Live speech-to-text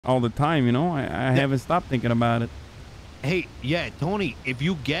all the time, you know. I haven't stopped thinking about it. Hey, yeah, Tony, if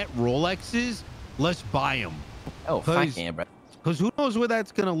you get Rolexes, let's buy them. Oh, fuck yeah, bro. Because who knows where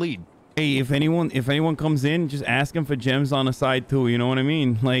that's going to lead. Hey, if anyone comes in, just ask them for gems on the side too. You know what I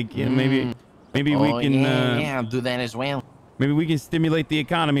mean? Like, yeah, maybe we can. Yeah, I'll do that as well. Maybe we can stimulate the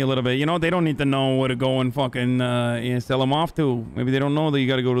economy a little bit. You know, they don't need to know where to go and fucking sell them off to. Maybe they don't know that you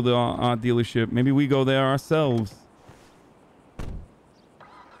got to go to the dealership. Maybe we go there ourselves.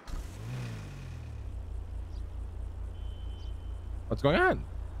 What's going on?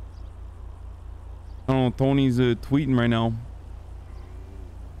 I don't know. Tony's tweeting right now.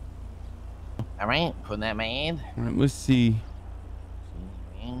 All right, putting that in my hand. All right, let's see.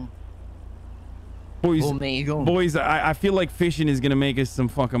 Boys, boom, there you go. Boys, I feel like fishing is gonna make us some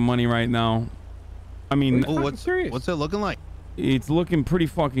fucking money right now. I mean, what's it looking like? It's looking pretty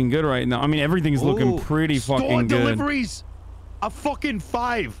fucking good right now. I mean, everything's looking pretty fucking good. Deliveries, a fucking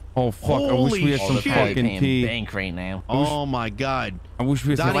 5. Oh fuck! I wish we had some fucking tea. Bank right now. Oh my god! I wish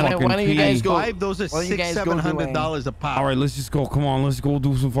we had some fucking tea. Why don't you guys go? 5, those are $600-700 a pop. All right, let's just go. Come on, let's go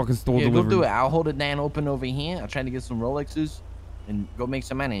do some fucking store delivery. Go do it. I'll hold it down open over here. I'll try to get some Rolexes and go make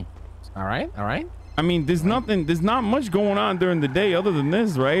some money. All right, all right. I mean, there's not much going on during the day other than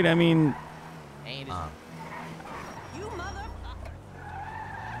this, right? I mean,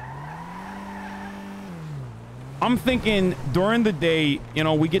 I'm thinking during the day, you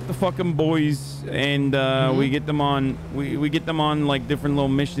know, we get the fucking boys and we get them on we get them on like different little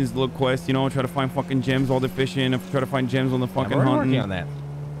missions, little quests, you know, try to find fucking gems while they're fishing, try to find gems on the fucking hunting. We're working on that.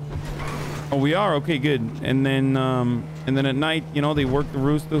 Oh, we are? Okay, good. And then at night, you know, they work the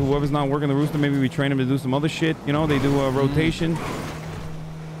rooster. Whoever's not working the rooster, maybe we train them to do some other shit. You know, they do a rotation.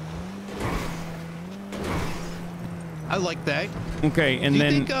 I like that. Okay, and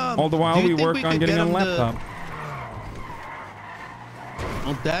then all the while we work on getting a laptop.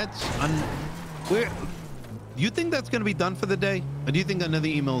 Well, that's where. Do you think that's going to be done for the day, or do you think another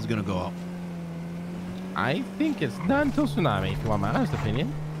email is going to go out? I think it's done till tsunami. If you want my honest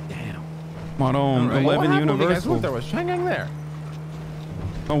opinion. Damn. Come on, right. 11 Universal. There was Shangang there.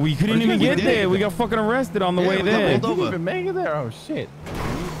 Oh, we couldn't even get there. We got fucking arrested on the way there. We didn't even make it there. Oh shit.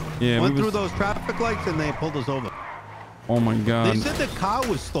 Yeah, went through those traffic lights and they pulled us over. Oh my god. They said the car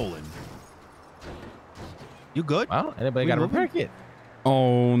was stolen. You good? Well, anybody got a repair kit?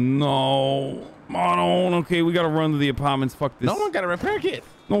 Oh no. Mono. Okay, we gotta run to the apartments. Fuck this. No one got a repair kit.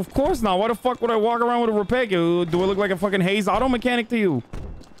 No, of course not. Why the fuck would I walk around with a repair kit? Do I look like a fucking Hayes auto mechanic to you?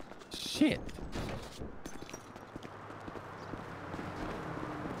 Shit.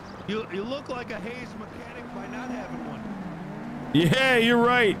 You look like a Hayes mechanic by not having one. Yeah, you're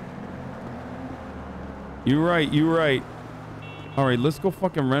right. You're right. You're right. All right, let's go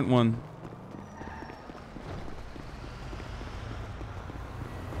fucking rent one.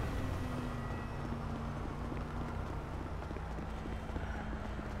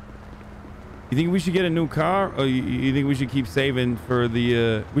 You think we should get a new car, or you think we should keep saving for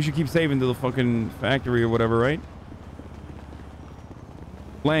the? We should keep saving to the fucking factory or whatever, right?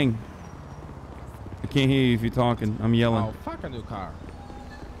 Lang, I can't hear you if you're talking. I'm yelling. Oh, fuck a new car.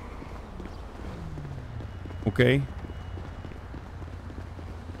 Okay.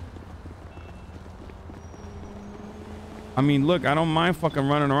 I mean, look, I don't mind fucking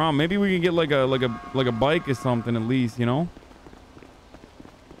running around. Maybe we can get like a bike or something at least, you know?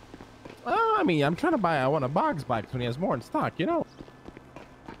 Well, I mean, I'm trying to buy one of Bog's bikes when he has more in stock, you know?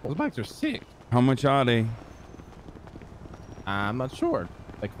 Those bikes are sick. How much are they? I'm not sure.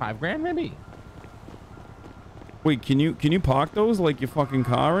 Like $5 grand, maybe. Wait, can you park those like your fucking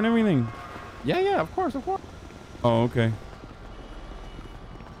car and everything? Yeah, of course, of course. Oh, okay.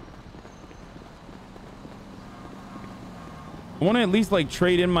 I want to at least like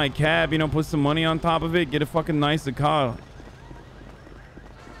trade in my cab, you know, put some money on top of it, get a fucking nicer car.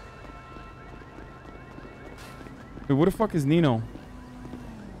 Wait, where the fuck is Nino?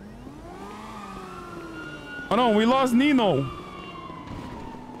 Oh no, we lost Nino.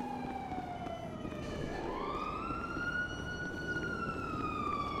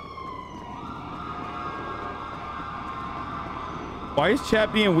 Why is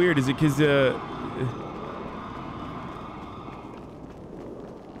chat being weird? Is it because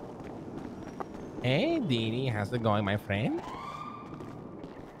Hey, Dini, how's it going, my friend?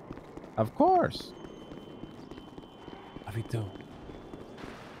 Of course. Love you too.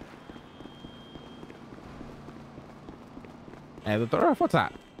 Hey, Doctor, what's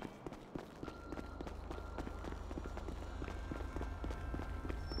up?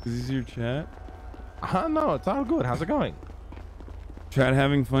 Is this your chat? No, it's all good. How's it going? Chat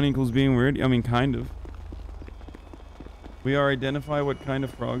having fun equals being weird? I mean, kind of. We are identify what kind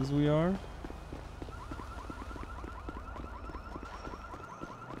of frogs we are.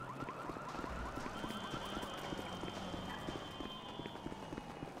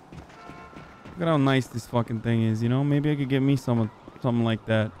 Look at how nice this fucking thing is, you know? Maybe I could get me something like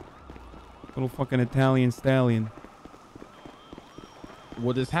that. Little fucking Italian stallion.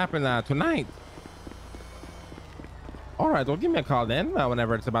 Will this happen tonight? All right, well, give me a call then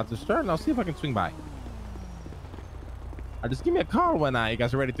whenever it's about to start, and I'll see if I can swing by. Just give me a call when you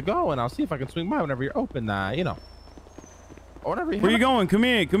guys are ready to go, and I'll see if I can swing by whenever you're open, you know. Or whatever. Where you going? Come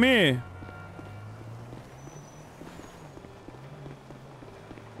here. Come here.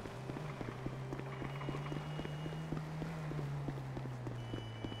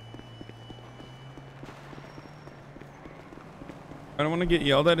 I don't want to get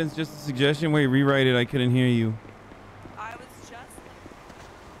yelled at. It's just a suggestion. Wait, rewrite it. I couldn't hear you. I was just...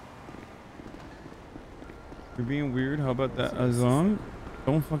 You're being weird. How about that? Azong?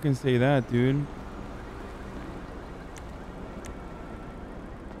 Don't fucking say that, dude.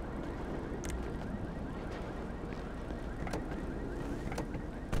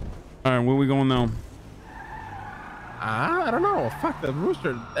 All right, where we going now? I don't know. Fuck the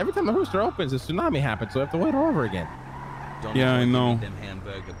rooster. Every time the rooster opens, a tsunami happens, so I have to wait all over again. Yeah, I know. Them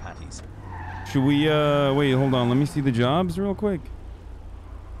hamburger patties. Should we, wait, hold on. Let me see the jobs real quick.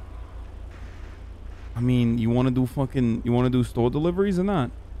 I mean, you want to do store deliveries or not?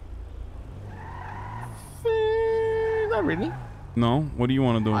 Not really. No? What do you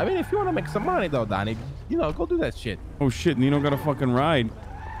want to do? I mean, if you want to make some money, though, Donnie, you know, go do that shit. Oh, shit. Nino got a fucking ride.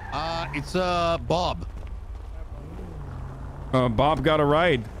 It's Bob. Bob got a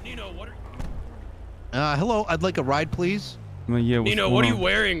ride. Nino, what are Hello, I'd like a ride, please. Yeah, Nino, what are you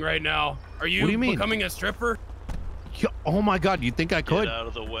wearing right now? Are you, What do you mean? becoming a stripper? Oh my God, you think I could? Get out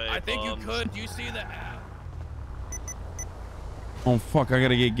of the way, I think bums. you could. Do you see that? Oh, fuck. I got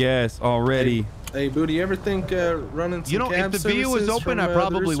to get gas already. Hey, Booty, you ever think running some You know, cab if the VU was services open, from, I the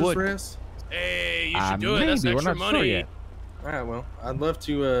probably Roosters would. Rest? Hey, you should do it. That's Maybe. We're extra not money. sure yet. All right, well, I'd love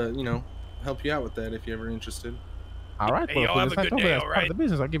to, you know, help you out with that if you're ever interested. All right. Hey, well, y'all if we have a decide good over day, as all part of right? the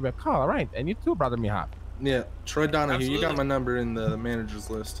business, I'll give you a call. All right. And you too, brother Mihawk. Yeah, Troy Donahue, you got Absolutely. my number in the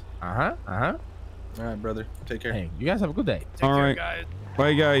manager's list. Uh-huh. Uh-huh. All right, brother. Take care. Hey, you guys have a good day. Take All care, right. guys.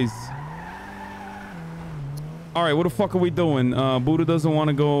 Bye, guys. All right, what the fuck are we doing? Buddha doesn't want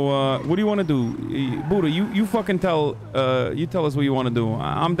to go. What do you want to do? Buddha, you fucking tell us what you want to do.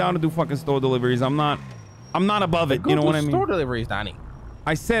 I'm down to do fucking store deliveries. I'm not above it. Go You know do what I mean? store deliveries, Donnie.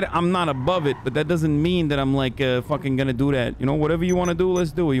 I said I'm not above it, but that doesn't mean that I'm like fucking gonna do that. You know, whatever you want to do,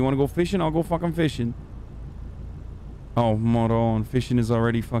 let's do it. You want to go fishing? I'll go fucking fishing. Oh, Moron, fishing is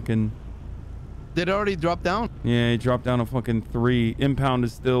already fucking... Did it already drop down? Yeah, it dropped down to fucking 3. Impound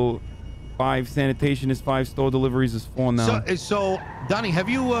is still 5. Sanitation is 5. Store deliveries is 4 now. So Donnie, have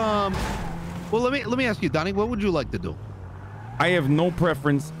you well, let me ask you, Donnie, what would you like to do? I have no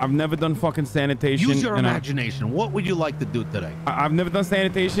preference. I've never done fucking sanitation. Use your and imagination. What would you like to do today? I've never done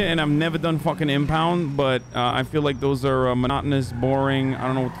sanitation and I've never done fucking impound, but I feel like those are monotonous, boring. I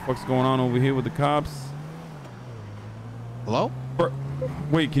don't know what the fuck's going on over here with the cops. Hello?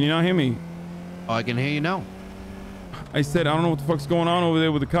 Wait, can you not hear me? Oh, I can hear you now. I said I don't know what the fuck's going on over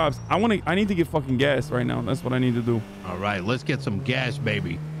there with the cops. I need to get fucking gas right now. That's what I need to do. All right, let's get some gas,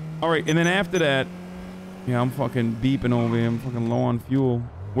 baby. All right, and then after that, yeah, I'm fucking beeping over here. I'm fucking low on fuel.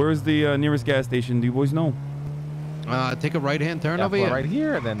 Where's the nearest gas station? Do you boys know? Take a right-hand turn Yeah, over here. right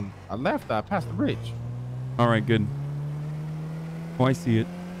here, and then a left past the bridge. All right, good. Oh, I see it.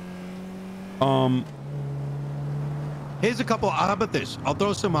 Here's a couple. How about this? I'll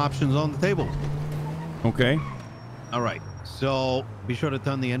throw some options on the table. Okay. All right. So be sure to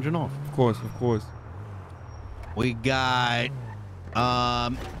turn the engine off. Of course, of course. We got,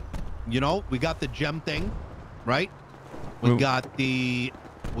 you know, we got the gem thing, right? We Well- got some Wait,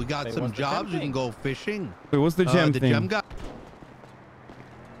 what's the jobs. gem You can thing? go fishing. Wait, what's the gem the thing? gem guy.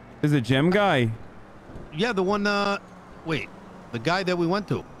 Is it gem guy? Yeah, the one. Wait, the guy that we went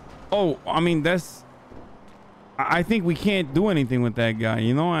to. Oh, I mean that's. I think we can't do anything with that guy.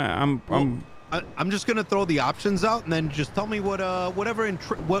 You know, I'm. I'm just gonna throw the options out and then just tell me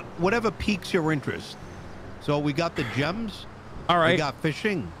whatever piques your interest. So we got the gems. All right. We got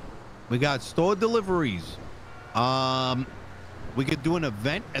fishing. We got store deliveries. We could do an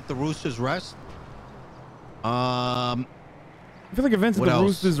event at the Roosters Rest. I feel like events at What the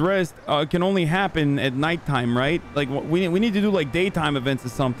else? Roosters Rest can only happen at nighttime, right? Like we need to do like daytime events or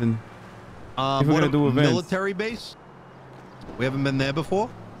something. If we're What gonna a do events. military base. We haven't been there before.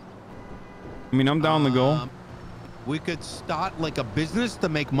 I mean, I'm down to go. We could start like a business to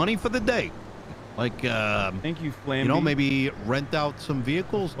make money for the day. Like, Thank you, Flamby. you know, maybe rent out some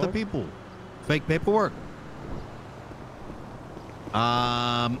vehicles to people. Fake paperwork.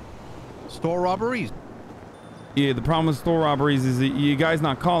 Store robberies. Yeah, the problem with store robberies is that you guys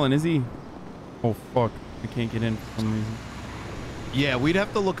not calling, is he? Oh, fuck. I can't get in for some reason. Yeah, we'd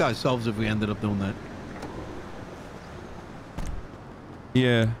have to look ourselves if we ended up doing that.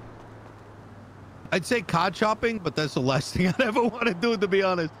 Yeah. I'd say card shopping, but that's the last thing I'd ever want to do, to be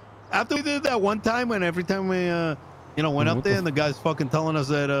honest. After we did that one time, when every time we, you know, went up there and the guy's fucking telling us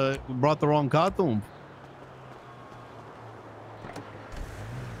that we brought the wrong card to him.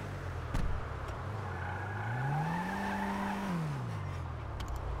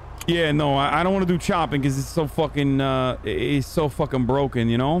 Yeah, no, I don't want to do chopping because it's so fucking broken,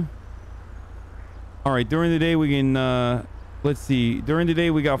 you know? All right, during the day we can, let's see. During the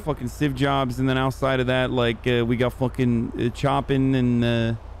day we got fucking civ jobs, and then outside of that, like, we got fucking chopping,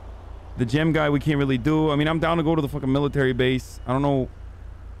 and the gem guy we can't really do. I mean, I'm down to go to the fucking military base. I don't know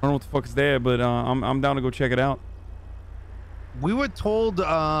what the fuck's there, but I'm down to go check it out. We were told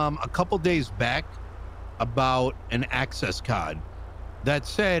a couple days back about an access card. That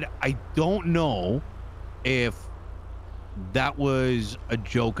said, I don't know if that was a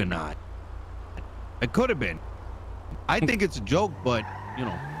joke or not. It could have been. I think it's a joke, but, you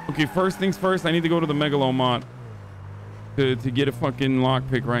know. Okay, first things first, I need to go to the Megalomont to get a fucking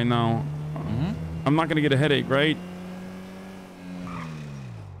lockpick right now. I'm not gonna get a headache, right?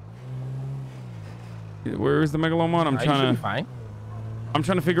 Where is the Megalomont? I'm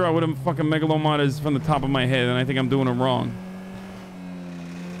trying to figure out what a fucking Megalomont is from the top of my head, and I think I'm doing it wrong.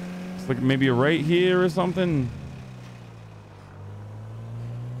 It's like maybe right here or something.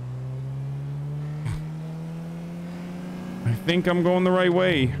 I think I'm going the right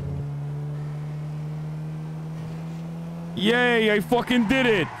way. Yay, I fucking did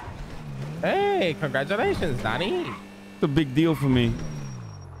it. Hey, congratulations, Donnie. It's a big deal for me.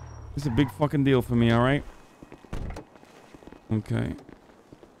 It's a big fucking deal for me, all right? Okay.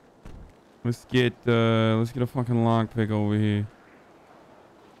 Let's get a fucking lockpick over here.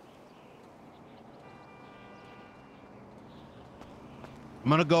 I'm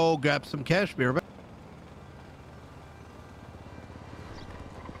gonna go grab some cash beer.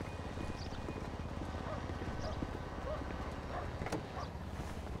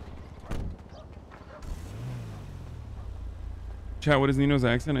 Chat, what is Nino's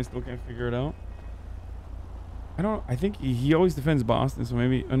accent? I still can't figure it out. I think he always defends Boston, so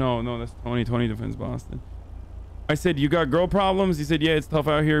maybe... Oh, no, that's Tony. Tony defends Boston. I said, you got girl problems? He said, yeah, it's tough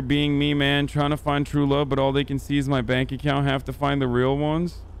out here being me, man. Trying to find true love, but all they can see is my bank account. Have to find the real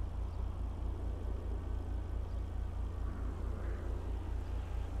ones.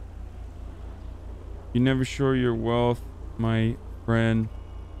 You never show your wealth, my friend.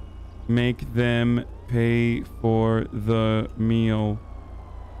 Make them pay for the meal.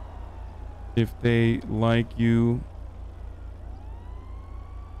 If they like you,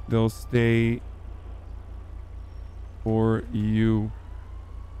 they'll stay for you.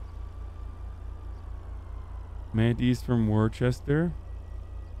 Mandy's from Worcester.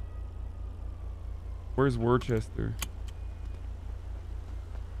 Where's Worcester?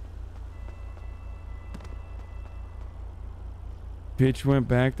 Bitch went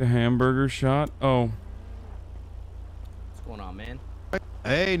back to hamburger shot. Oh. What's going on, man?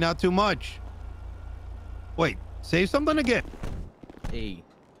 Hey, not too much. Wait, say something again. Hey.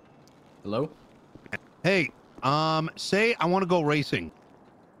 Hello? Hey, say I want to go racing.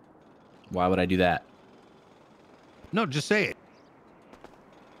 Why would I do that? No, just say it.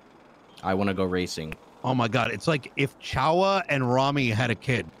 I want to go racing. Oh my God, it's like if Chawa and Rami had a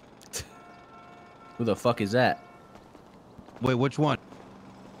kid. Who the fuck is that? Wait, which one?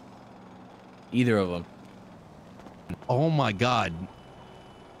 Either of them. Oh my God.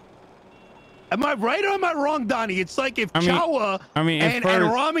 Am I right or am I wrong, Donnie? It's like if Chawa and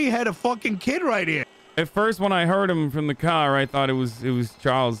Rami had a fucking kid right here. At first, when I heard him from the car, I thought it was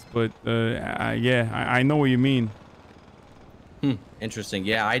Charles, but yeah, I know what you mean. Interesting.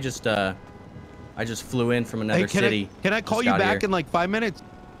 Yeah, I just flew in from another city. Can I call you back in like 5 minutes?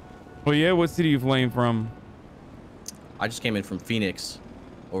 Well, yeah, what city you flying from? I just came in from Phoenix,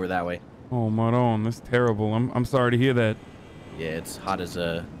 over that way. Oh, Maron, that's terrible. I'm sorry to hear that. Yeah, it's hot as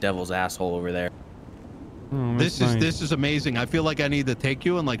a devil's asshole over there. Oh, this is amazing. I feel like I need to take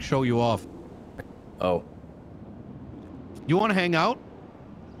you and like show you off. Oh. You want to hang out?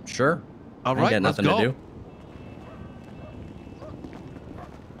 Sure. All right, got nothing let's go. to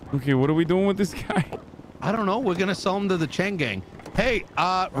do. Okay, what are we doing with this guy? I don't know. We're gonna sell him to the Chang gang. Hey,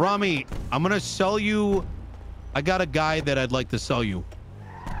 Rami, I'm gonna sell you. I got a guy that I'd like to sell you.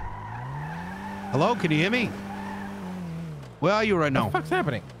 Hello, can you hear me? Where are you right What now? the fuck's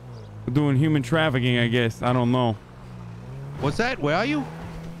happening? We're doing human trafficking, I guess. I don't know. What's that? Where are you?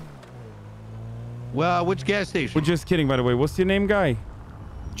 Well, which gas station? We're just kidding, by the way. What's your name, guy?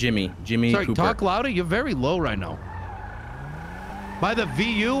 Jimmy Sorry, Cooper. talk louder. You're very low right now. By the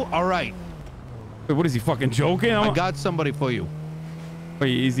VU? All right. Wait, what is he fucking joking? I got somebody for you.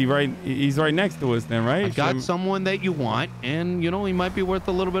 Wait, is he right? He's right next to us then, right? I got someone that you want, and you know he might be worth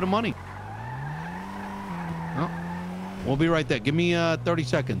a little bit of money. Oh, we'll be right there. Give me 30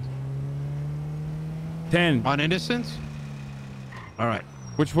 seconds. 10. On innocence? All right.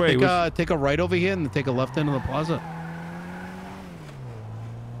 Which way? Take a right over here and take a left into the plaza.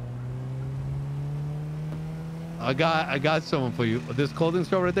 I got someone for you. This clothing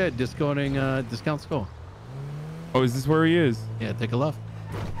store right there, discounting discount store. Oh, is this where he is? Yeah, take a left.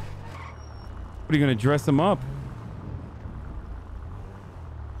 What are you gonna dress him up?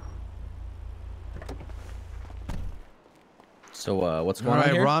 So what's All going on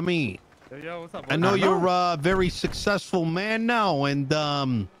right, here? Rami. Yo, what's up? I know you're a very successful man now,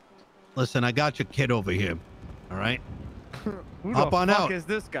 and listen, I got your kid over here. All right. Who Hop the on fuck out. is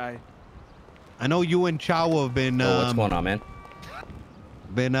this guy? I know you and Chow have been What's going on, man?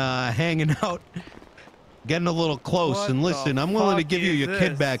 hanging out, getting a little close. What And the listen, I'm willing to fuck give you is your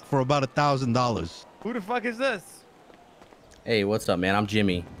kid this? back for about $1,000. Who the fuck is this? Hey, what's up, man? I'm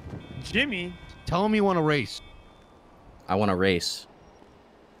Jimmy. Jimmy? Tell him you want to race. I want to race.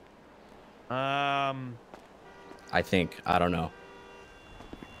 Um, I think. I don't know.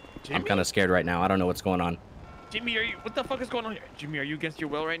 Jimmy? I'm kind of scared right now. I don't know what's going on. Jimmy, are you? What the fuck is going on here? Jimmy, are you against your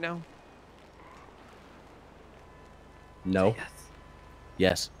will right now? No.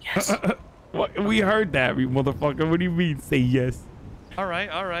 Yes. Yes. Yes. What? We heard that, you motherfucker. What do you mean? Say yes. All right.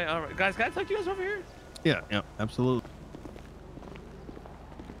 Guys, can I talk to you guys over here? Yeah, absolutely.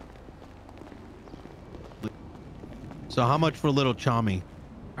 So how much for little Chami?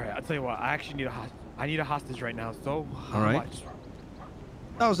 All right, I'll tell you what. I actually need a hostage. I need a hostage right now. So how All right. much?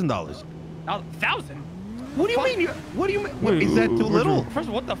 $1,000. 1,000? What do you mean? What do you mean? What, Wait, is that too what's little? First of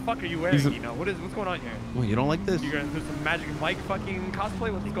all, what the fuck are you wearing? You know what's going on here? Well, you don't like this? You gonna do some Magic Mike fucking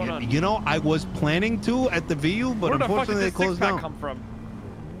cosplay? What's going on? You know, I was planning to at the VU, but Where the fuck did unfortunately they this closed six-pack down. come from?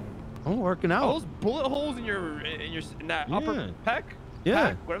 I'm working Are out. those bullet holes in that Yeah. upper pec? Yeah.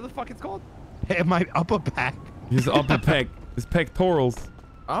 Pack? Whatever the fuck it's called. Hey, my upper back. His upper pec, his pectorals.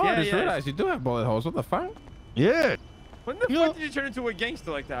 Oh, Yeah, I just yeah. realized you do have bullet holes. What the fuck? Yeah. When the You fuck know- did you turn into a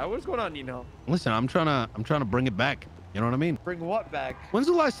gangster like that? What's going on, Nino? Listen, I'm trying to bring it back. You know what I mean? Bring what back? When's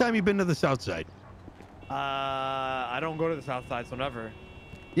the last time you've been to the South Side? I don't go to the south side, so never.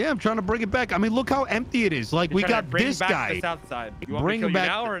 Yeah, I'm trying to bring it back. I mean, look how empty it is. Like You're we trying to got bring this back guy. the south side. You want Bring me to kill back you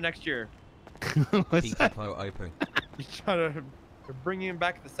now the- or next year? What's that? open. You're trying to bring him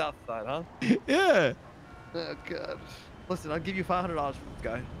back to the south side, huh? Yeah. Oh god. Listen, I'll give you $500 for this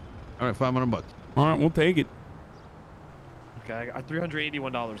guy. All right, $500. All right, we'll take it. Okay, I got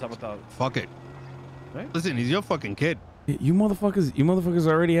 $381. How about that? Fuck it. Right? Listen, he's your fucking kid. You motherfuckers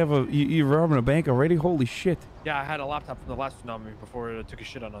already have you're robbing a bank already? Holy shit. Yeah, I had a laptop from the last tsunami before it took a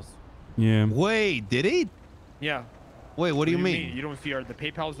shit on us. Yeah. Wait, did he? Yeah. Wait, what do you mean? You don't see all the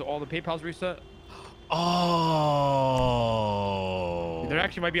PayPal's reset? Oh. There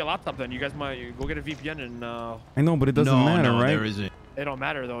actually might be a laptop then. You guys might go get a VPN and I know, but it doesn't matter, no, right? there isn't. it don't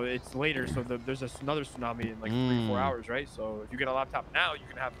matter though. It's later, so there's another tsunami in like 3-4 hours, right? So if you get a laptop now, you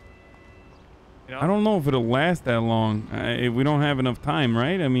can have. You know? I don't know if it'll last that long. If we don't have enough time,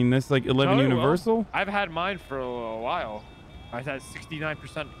 right? I mean, that's like 11 No, it will. Universal. I've had mine for a while. I had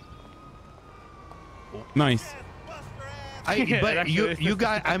 69%. Nice. Yeah, But actually- you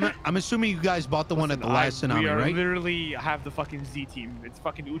guys, I'm assuming you guys bought the one at the last we tsunami, are right? literally have the fucking Z team. It's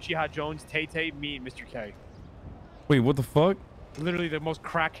fucking Uchiha Jones, Tay, me, and Mr. K. Wait, what the fuck? Literally the most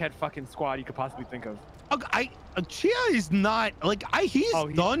crackhead fucking squad you could possibly think of. Chia is not like he's Oh,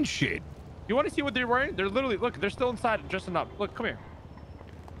 done shit. You want to see what they're wearing? They're literally look. They're still inside, dressing up. Look, come here.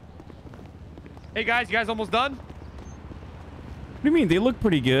 Hey guys, you guys almost done? What do you mean? They look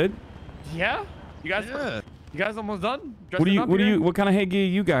pretty good. Yeah. You guys. Yeah. You guys almost done? What do Dressing up here? what kind of headgear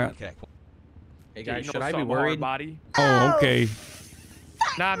you got? Okay. Hey Yeah, guys, you know should I be something, hard worried? Body. Oh, okay.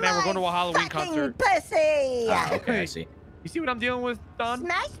 Nah, man, we're going to a Halloween concert. Pussy! Ah, okay, I see. You see what I'm dealing with, Don?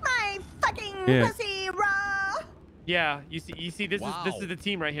 Smash my fucking Yeah. pussy raw! Yeah. You see. This is the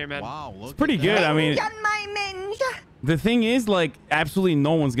team right here, man. Wow. Look It's pretty at good. that. I mean, Done my minge! The thing is, like, absolutely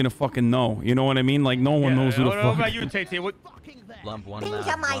no one's gonna fucking know. You know what I mean? Like, no one knows who the What fuck. about you, Tate? What? Things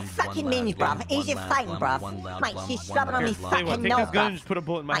are my fucking means, bruv. Easy fine, bruv. Mate, she's shoving on me Tell you what, fucking take no, this gun and bruv. just put a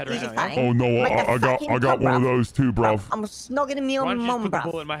bullet in my head Mate, right easy now. Yeah? fine. Oh no, Like a I got fucking one of bruv. those too, bruv. I'm snogging me Why on don't you just mum, put the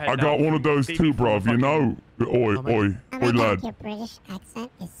bullet bruv. in my head I now? got one of those Save too, me from bruv. You fucking- know. Oi, Oh oi, my oi, god, lad. your British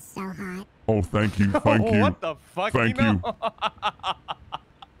accent is so hot. Oh, thank you, thank Oh, you. what the fuck? Thank you. Know?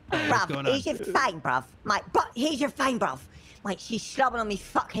 What's going Bruv, on? here's your fine, bruv. Mate, here's your fine, bruv. Mate, she's slobbing on me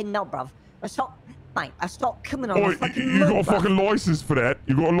fucking no, bruv. I start coming on Oi, my fucking you got a mum, bruv. fucking license for that?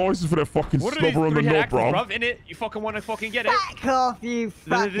 You got a license for that fucking What are these slobber on the three nut, axes, bruv? bruv? In it, you fucking want to fucking get it? Back off, you This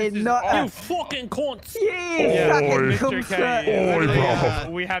fucking is nutter. all- fucking cunts. You Oi. fucking Mr. cunt. K, Oi, literally,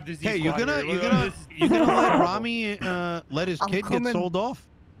 bruv. we have disease. Hey, you're squad gonna here. let Rami let his I'm kid coming. get sold off?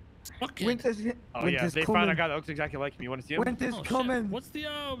 Fuck it. Winter's, Oh yeah, winter's they found a coming. guy that looks exactly like him. You want to see him? Winter's Oh, shit. coming. What's the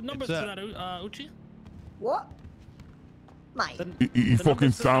number It's, to that, Uchi? What? Mate. He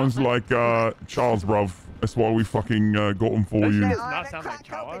fucking sounds like Charles, bruv. That's why we fucking got him for you. does not sound like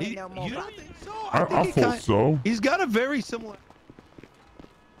Charles. You don't think so? I he thought so. He's got a very similar.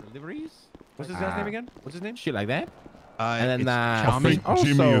 Deliveries. What's his guy's name again? What's his name? Shit like that. And And then I there's think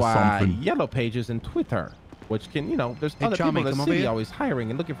Jimmy also or something. Yellow Pages and Twitter, which can, you know, there's Hey, other Chami, people in come the over city here. always hiring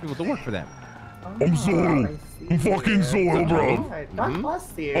and looking for people to work for them. I'm Zoil. I'm fucking Zoil, bruv. God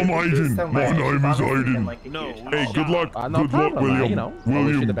bless you. I'm Thank you Aiden. so My much. name You've is honestly been, Aiden. like, a No. huge Hey, help. good luck. No Good luck, problem, William. you know, I wish you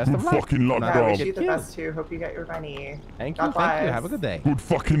William, the best good of luck. fucking luck, Nah, I wish bruv. you the Get best too. Hope you get your money. Thank God you, thank you. bless. Have a good day. Good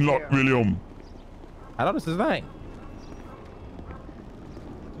fucking luck, William. Hello, this is Lang.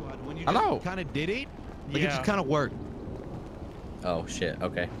 When you Hello. kind of did it, like it Yeah. just kind of worked. Oh shit.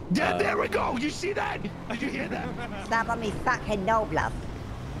 Okay. Yeah, there we go. You see that? Did you hear that? Stop on me fucking no, bluff.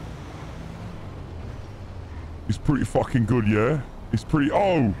 He's pretty fucking good, yeah? He's pretty...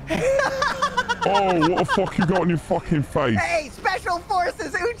 Oh! Oh, what the fuck you got on your fucking face? Hey, Special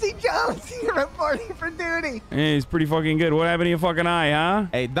Forces, Uchi Jones, you're reporting for duty. Hey, he's pretty fucking good. What happened to your fucking eye, huh?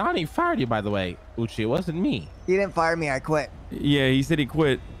 Hey, Donnie fired you, by the way. Uchi, it wasn't me. You didn't fire me, I quit. Yeah, he said he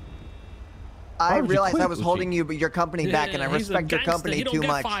quit. I would you realized quit, I was Uchi? holding your company back, and I he's a respect your gangster. company He don't too get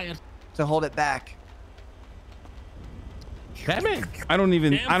much fired. to hold it back. Batman, I don't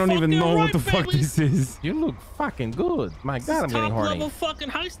even Damn even know fucking what the right, fuck baby. this is. you look fucking good. My God, I'm getting Top horny. level fucking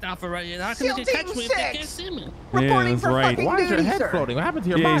heist alpha right here. How can SEAL they catch Team me if they 6. can't see me? Reporting that's for right. fucking Why is your duty, head sir. floating? What happened to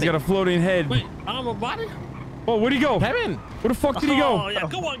your Yeah, body? he's got a floating head. Wait, I'm a body? Oh, where'd he go? Kevin, Where the fuck did he Oh go? yeah,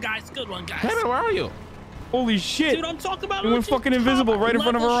 good one, guys. Good one, guys. Kevin, where are you? Holy shit. Dude, I'm talking about. He went Uchi. fucking invisible Top right in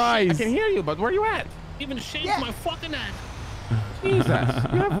front of our level eyes. I can hear you, but where are you at? shit. Even shaved Yeah. my fucking head. Jesus,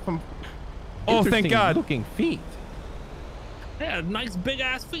 you have some Oh, thank God. looking feet. Yeah, nice big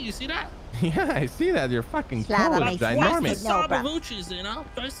ass feet. You see that? Yeah, I see that. You're fucking Slap cool. on It's my Twice the fucking ginormous. size no, of bro. Uchi's, you know?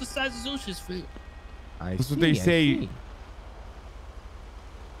 Twice the size of Uchi's feet. I That's what see, they I say. see.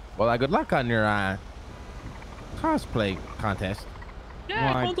 Well, good luck on your cosplay contest.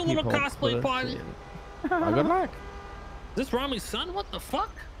 Yeah, White go to a little people cosplay party. Well, good luck. Is this Rami's son? What the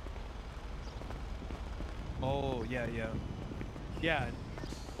fuck? Oh yeah. Yeah.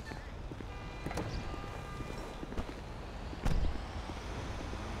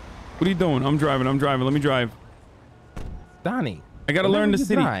 What are you doing? I'm driving. Let me drive. Donnie. I gotta whenever learn the you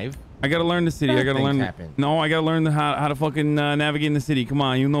city. drive, I gotta learn the city. I bad gotta things learn. happen. No, I gotta learn how to fucking navigate in the city. Come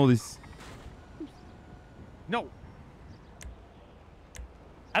on, you know this. No.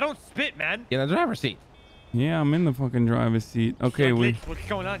 I don't spit, man. Get in the driver's seat. Yeah, I'm in the fucking driver's seat. Okay, What's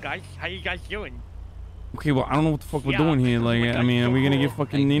going on, guys? How you guys doing? okay. Well, I don't know what the fuck we're Yeah, doing here. Like, I mean, are we gonna get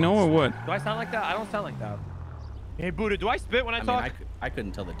fucking, you know, or what? Do I sound like that? I don't sound like that. Hey, Buddha, do I spit when I I mean, talk? I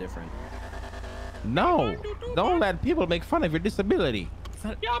couldn't tell the difference. No, don't let people make fun of your disability.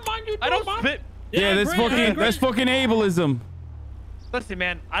 Yeah, mind you, I don't man. spit. Yeah, that's great, I fucking agree. that's fucking ableism. Listen,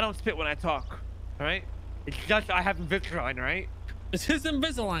 man, I don't spit when I talk. All right? It's just I have Invisalign, all right? It's his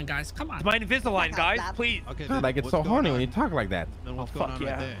Invisalign, guys. Come on. It's my Invisalign, guys. Please. Okay. God, I get what's so going horny on? when you talk like that. Then what's Oh, going fuck on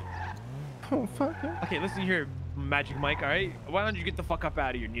yeah. right there? Oh, fuck yeah. Okay, listen here, Magic Mike, all right? Why don't you get the fuck up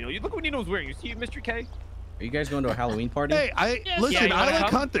out of here, Nino? You look what Nino's wearing. You see Mr. K? Are you guys going to a Halloween party? Hey, Yes, listen. yeah, I you like wanna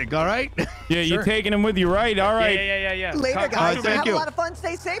come? hunting. All right. Yeah, you're Sure. taking him with you, right? All right. Yeah. Later, Come- guys. come thank Have you. a lot of fun.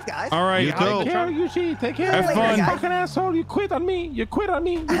 Stay safe, guys. All right. You too. Take care, Yuji. Take care. Have Later, fun. guys. Fucking asshole. You quit on me. You quit on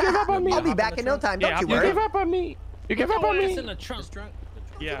me. You give up on me. I'll be back in no time. Yeah, Don't you I'll You be worry. give up on me. You give up on It's me. in the trunk.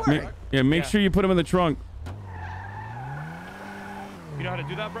 Yeah. Make Yeah. sure you put him in the trunk. You know how to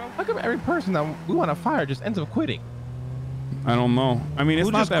do that, bro? How come every person that we want to fire just ends up quitting? I don't know. I mean, it's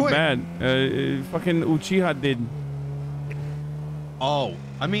Who not just that quit? bad. Fucking Uchiha did. Oh,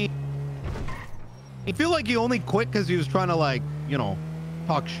 I mean, I feel like he only quit because he was trying to, like, you know,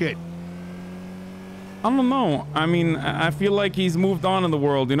 talk shit. I don't know. I mean, I feel like he's moved on in the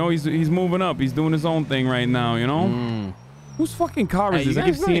world. You know, he's moving up. He's doing his own thing right now. You know. Whose fucking car is this? I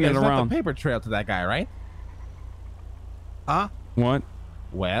keep seeing it around. The paper trail to that guy, right? Huh? What?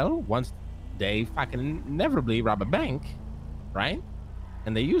 Well, once they fucking inevitably rob a bank, right?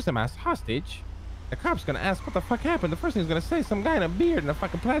 And they use him as hostage, the cop's gonna ask what the fuck happened. The first thing he's gonna say, some guy in a beard and a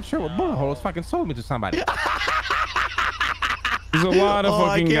fucking plaid shirt with bullet holes fucking sold me to somebody. There's a lot of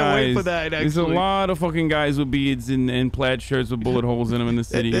fucking I can't guys. wait for that, There's a lot of fucking guys with beards and plaid shirts with bullet holes in them in the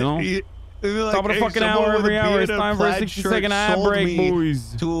city, you know? Like, Top of the fucking hour every hour. It's time for a 60-second ad break,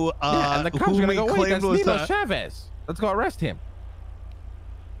 boys. To, yeah, and the cops are gonna go, wait, that's Nino Chavez. Let's go arrest him.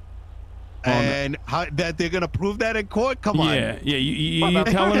 And how, that they're gonna prove that in court? Come on. Yeah, you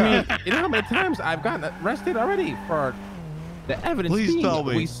telling me? You know how many times I've gotten arrested already for the evidence? Please being tell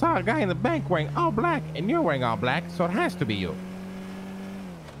me. We saw a guy in the bank wearing all black, and you're wearing all black, so it has to be you.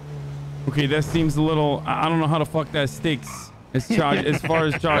 Okay, that seems a little. I don't know how the fuck that sticks as far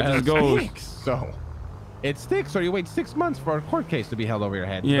as charges goes. So it sticks, or you wait 6 months for a court case to be held over your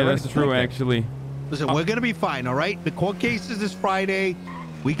head. Yeah, that's true, actually. Listen, we're gonna be fine, all right? The court case is this Friday.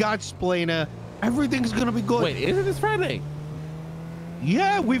 We got Splainer. Everything's gonna be good. Wait, is it this Friday?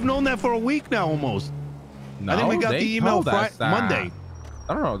 Yeah, we've known that for a week now, almost. No, I think we got the email Monday.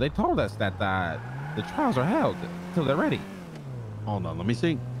 I don't know. They told us that the trials are held until they're ready. Hold on, let me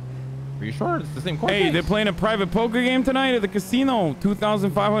see. Are you sure it's the same court Hey, case? they're playing a private poker game tonight at the casino.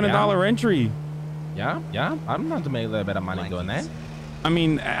 $2,500 entry. Yeah. I'm not to make a little bit of money doing that. I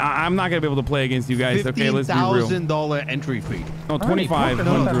mean, I'm not gonna be able to play against you guys. Okay, let's be real. $15,000 entry fee. No, 2,500.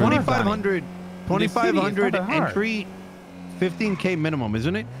 2,500. 2,500 entry. 15K minimum,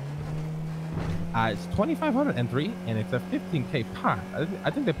 isn't it? It's 2,500 entry, and it's a 15K pot. I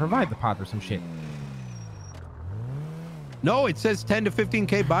think they provide the pot or some shit. No, it says 10 to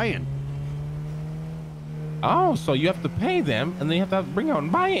 15K buy-in. Oh, so you have to pay them, and then you have to bring out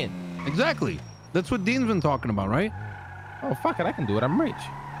and buy in. Exactly. That's what Dean's been talking about, right? Oh, fuck it. I can do it. I'm rich.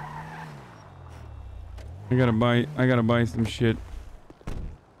 I gotta buy some shit.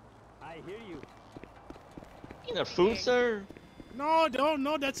 I hear you. You know, food, sir? No,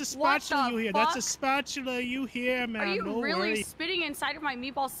 that's a spatula you hear. That's a spatula you hear, man. Are you Don't really worry. spitting inside of my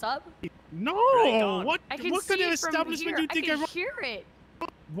meatball sub? No, what I can what see kind of it from establishment do you think I can hear it.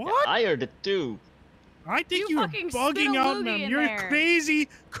 What? I heard it too. I think You you're fucking spit bugging a out, loogie man. in You're there. a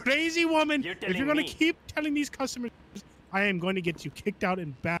crazy woman. You're If you're telling gonna me. keep telling these customers, I am going to get you kicked out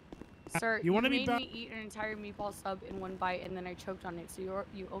and back. Sir, You wanna be made back? me eat an entire meatball sub in one bite, and then I choked on it. So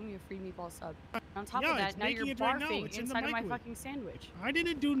you owe me a free meatball sub. On top Yeah, of that, it's now making you're it right now. barfing It's in the inside of my microwave. fucking sandwich. I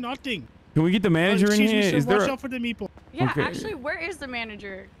didn't do nothing. Can we get the manager in Excuse me, here? sir, Is there watch a, out for the meatball. Yeah, Okay. actually, where is the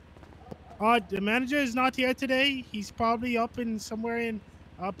manager? The manager is not here today. He's probably up in somewhere in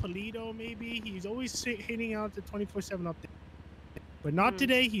Polito, maybe. He's always hitting out the 24/7 up there. But not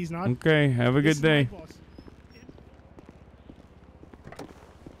today. He's not. Okay, have a This good is my day. boss.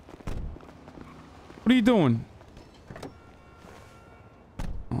 What are you doing?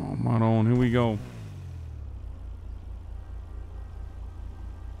 Oh, Maron, here we go.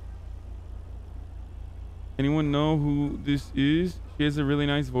 Anyone know who this is? She has a really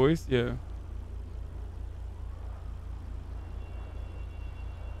nice voice. Yeah.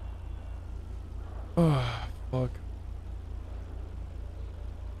 Oh, fuck.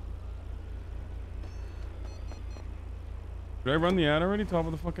 Did I run the ad already? Top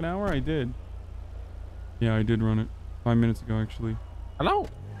of the fucking hour? I did. Yeah, I did run it 5 minutes ago, actually. Hello.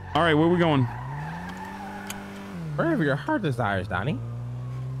 All right, where we going? Wherever your heart desires, Donnie.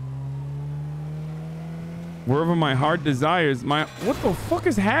 Wherever my heart desires. What the fuck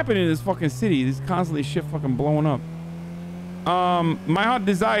is happening in this fucking city? This constantly shit fucking blowing up. My heart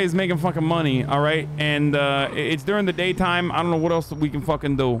desire is making fucking money, all right? And it's during the daytime. I don't know what else we can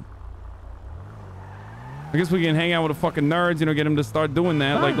fucking do. I guess we can hang out with the fucking nerds, you know, get them to start doing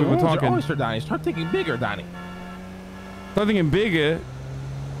that, like we were talking. Your oyster, Donnie. Start thinking bigger, Donnie. Start thinking bigger.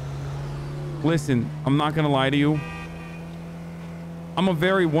 Listen, I'm not gonna lie to you. I'm a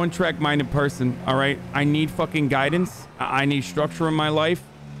very one-track minded person, all right? I need fucking guidance. I need structure in my life.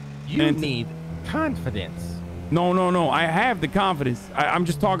 You need confidence. No. I have the confidence. I'm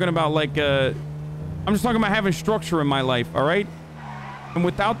just talking about like, I'm just talking about having structure in my life, all right? And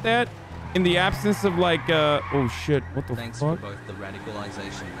without that, in the absence of like, oh shit, what the Thanks fuck? for both the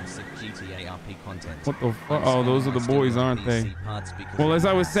radicalization and sick GTA RP content. What the fuck? Oh, those are the boys, aren't they? Well, as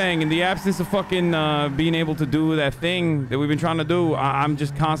I was saying, in the absence of fucking being able to do that thing that we've been trying to do, I'm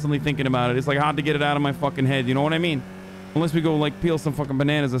just constantly thinking about it. It's like hard to get it out of my fucking head. You know what I mean? Unless we go like peel some fucking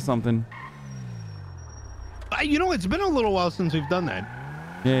bananas or something. You know, it's been a little while since we've done that.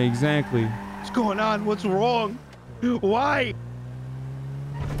 Yeah, exactly. What's going on? What's wrong? Why?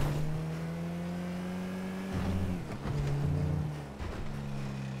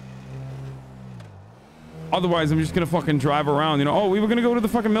 Otherwise, I'm just gonna fucking drive around. You know, oh, we were gonna go to the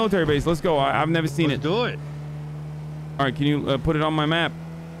fucking military base. Let's go. I've never seen Let's it. do it. All right, can you put it on my map,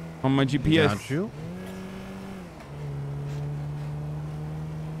 on my GPS? Got you.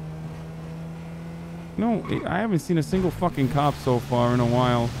 No, I haven't seen a single fucking cop so far in a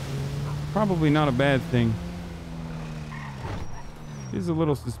while. Probably not a bad thing. It is a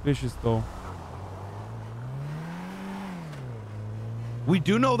little suspicious though. We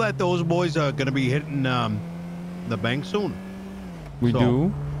do know that those boys are going to be hitting the bank soon. We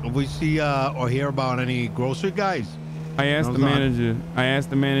do? If we see or hear about any grocery guys. I asked the manager. I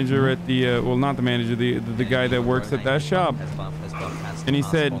asked the manager at the well, not the manager, the guy that works at that shop, and he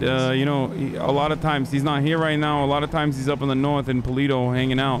said, you know, a lot of times he's not here right now. A lot of times he's up in the north in Polito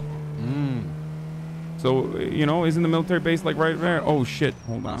hanging out. So you know, isn't the military base like right there? Oh shit!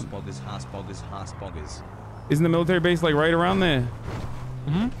 Hold on. Isn't the military base like right around there?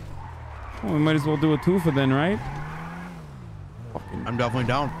 Well, we might as well do a twofer then, right? I'm definitely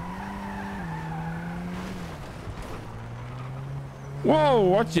down. Whoa,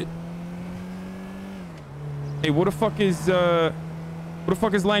 watch it. Hey, what the fuck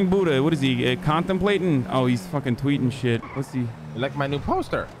is Lang Buddha? What is he contemplating? Oh, he's fucking tweeting shit. What's he? You like my new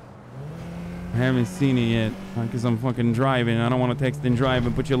poster? I haven't seen it yet because I'm fucking driving. I don't want to text and drive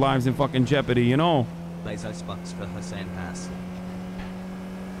and put your lives in fucking jeopardy, you know? Bezos bucks for Hussein Pass.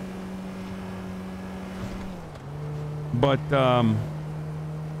 But all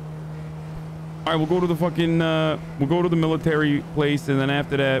right, we'll go to the fucking we'll go to the military place, and then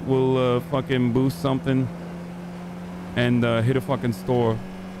after that we'll fucking boost something and hit a fucking store.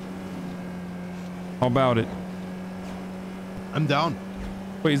 How about it? I'm down.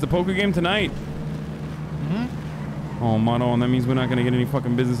 Wait, is the poker game tonight? Oh, mono, and that means we're not gonna get any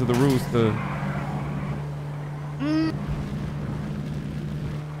fucking business at the Roost.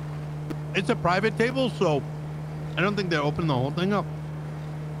 It's a private table, so I don't think they're opening the whole thing up.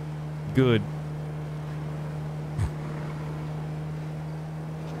 Good.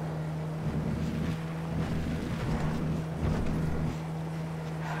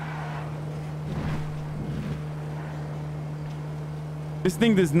 This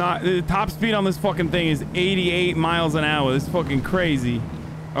thing does not, the top speed on this fucking thing is 88 miles an hour. This is fucking crazy.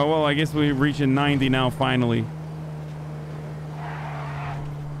 Oh, well, I guess we're reaching 90 now, finally.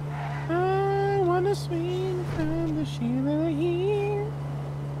 I wanna swing from the chandelier.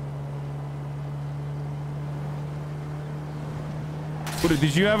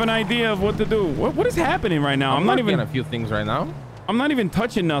 Did you have an idea of what to do? What is happening right now? I'm not even a few things right now. I'm not even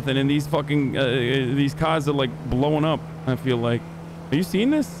touching nothing, and these fucking these cars are like blowing up. I feel like. Are you seeing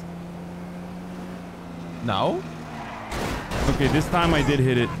this? No. Okay, this time I did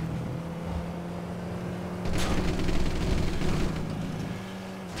hit it.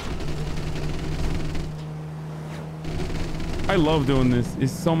 I love doing this.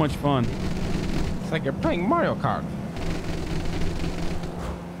 It's so much fun. It's like you're playing Mario Kart.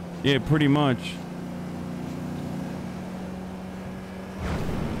 Yeah, pretty much.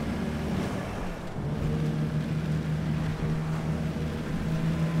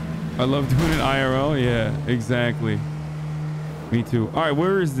 I love doing it IRL. Yeah, exactly. Me too. All right,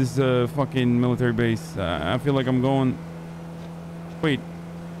 where is this fucking military base? I feel like I'm going. Wait,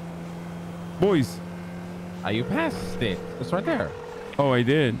 boys. Are you past it? It's right there. Oh, I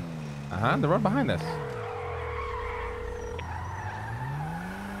did. The road behind us.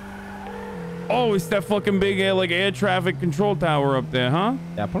 Oh, it's that fucking big like air traffic control tower up there, huh?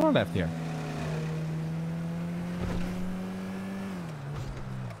 Yeah, put on left here.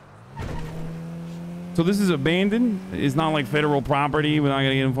 So this is abandoned? It's not like federal property. We're not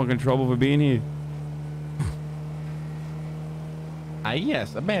gonna get in fucking trouble for being here.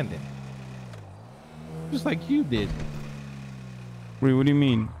 Yes, abandoned. Just like you did. Wait, what do you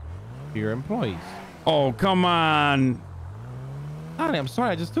mean? Your employees. Oh, come on. Honey, I'm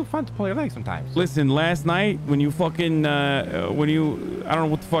sorry. It's just too fun to pull your leg sometimes. Listen, last night when you fucking I don't know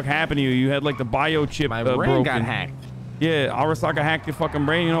what the fuck happened to you. You had like the biochip My brain broken. got hacked. Yeah, Arasaka hacked your fucking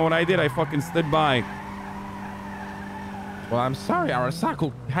brain. You know what I did? I fucking stood by. Well, I'm sorry.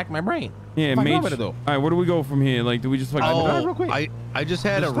 Arasaka hacked my brain. Yeah, what mate. do I do? All right, where do we go from here? Like, do we just fucking? Oh, real quick. I just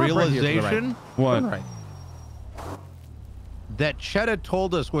had Just a stop right here to the right. realization. What? Right. That Cheddar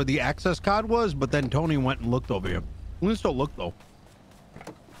told us where the access card was, but then Tony went and looked over here. We can still look though.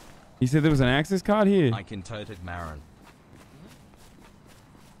 He said there was an access card here. I can tote it, Marin.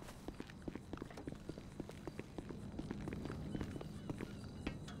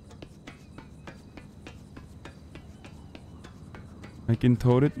 I can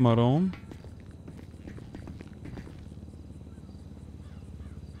tote it, Maron.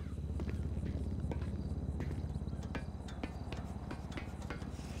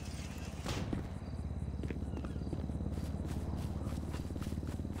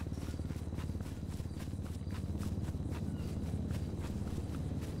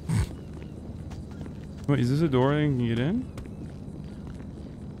 Wait, is this a door I can get in?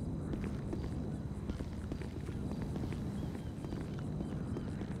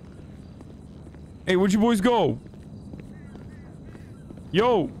 Hey, where'd you boys go?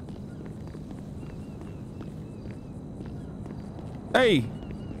 Yo. Hey.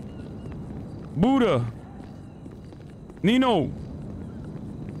 Buddha. Nino.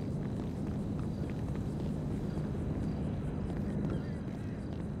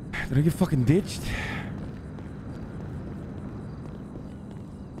 Did I get fucking ditched?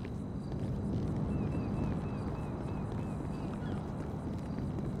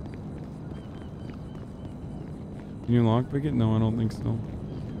 Can you lockpick it? No, I don't think so.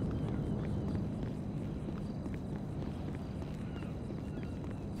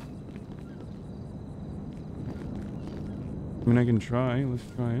 I mean, I can try. Let's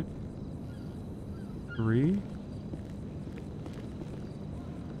try it. 3.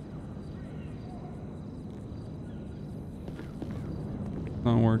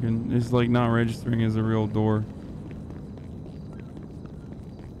 Not working. It's like not registering as a real door.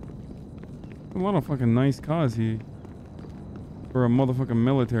 A lot of fucking nice cars here. For a motherfucking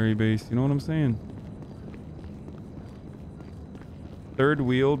military base, you know what I'm saying? Third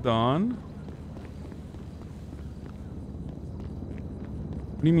wheel Dawn.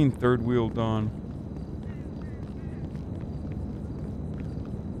 What do you mean third wheel Dawn?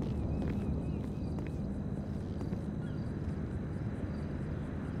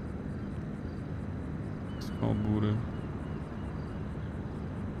 It's called Buddha.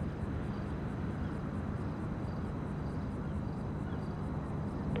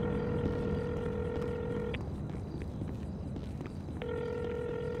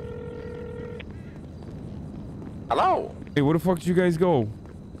 Hello. Hey, where the fuck did you guys go?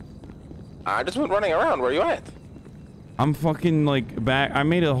 I just went running around. Where you at? I'm fucking like back. I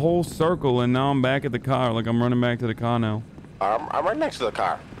made a whole circle and now I'm back at the car. Like I'm running back to the car now. I'm right next to the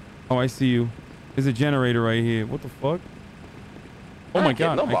car. Oh, I see you. There's a generator right here. What the fuck? Oh my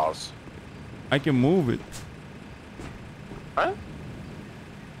god. No balls. I can move it. Huh?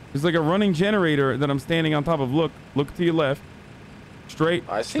 There's like a running generator that I'm standing on top of. Look to your left. Straight.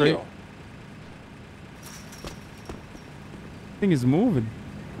 I see straight. you. Thing is moving.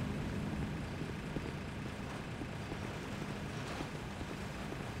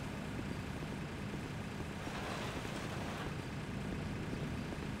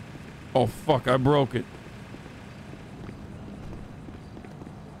 Oh fuck, I broke it.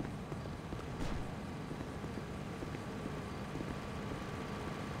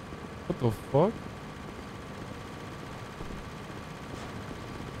 What the fuck?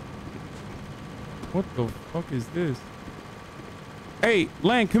 What the fuck is this? Hey,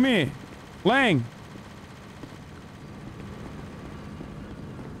 Lang, come here. Lang.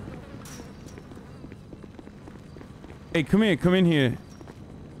 Hey, come here. Come in here.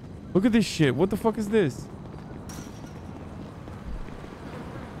 Look at this shit. What the fuck is this?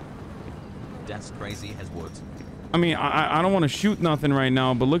 That's crazy as wood. I mean, I don't want to shoot nothing right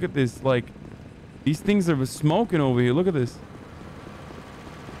now, but look at this. Like, these things are smoking over here. Look at this.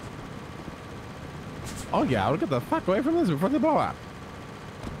 Oh yeah, I'll get the fuck away from this before they blow up.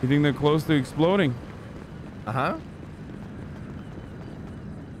 You think they're close to exploding? Uh-huh.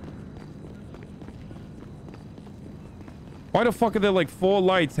 Why the fuck are there like 4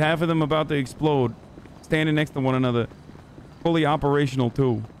 lights, half of them about to explode, standing next to one another? Fully operational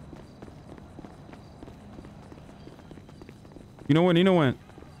too. You know when? You know when?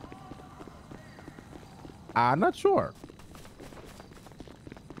 I'm not sure.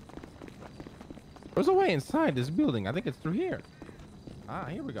 There's a way inside this building. I think it's through here. Ah,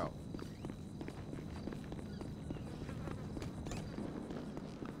 here we go.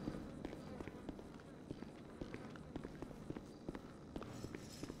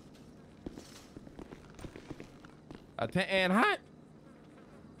 And hot.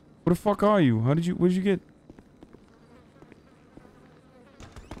 Where the fuck are you? How did you? Where'd you get?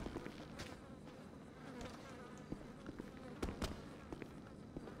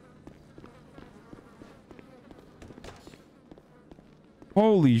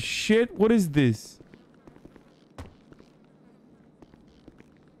 Holy shit! What is this?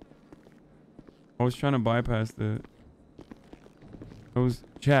 I was trying to bypass the. I was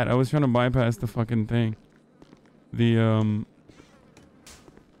trying to bypass the fucking thing. The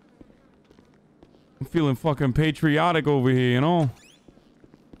feeling fucking patriotic over here, you know?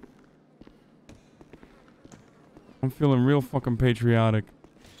 I'm feeling real fucking patriotic.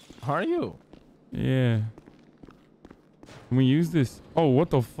 Are you? Yeah. Can we use this? Oh, what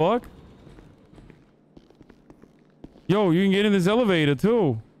the fuck? Yo, you can get in this elevator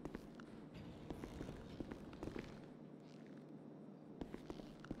too.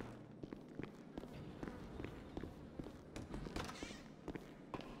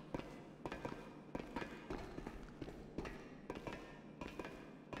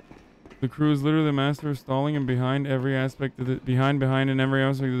 The crew is literally the master of stalling and behind every aspect of the behind in every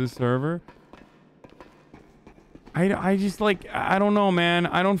aspect of the server. I just like I don't know, man.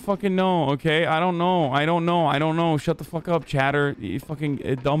 I don't fucking know. Okay, I don't know. Shut the fuck up, chatter. You fucking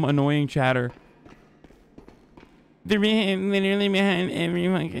dumb, annoying chatter. They're literally behind every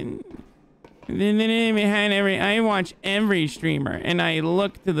fucking. They're literally behind every. I watch every streamer and I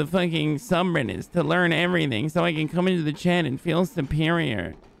look to the fucking subreddits to learn everything so I can come into the chat and feel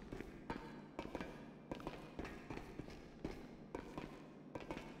superior.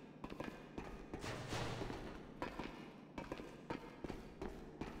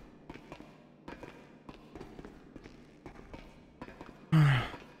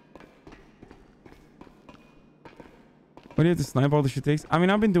 What do you have to snipe all the shit takes? I mean,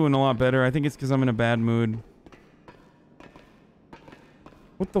 I've been doing a lot better. I think it's because I'm in a bad mood.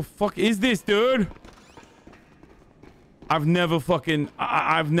 What the fuck is this, dude? I've never fucking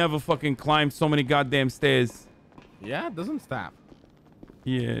climbed so many goddamn stairs. Yeah, it doesn't stop.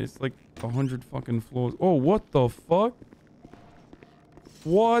 Yeah, it's like 100 fucking floors. Oh, what the fuck?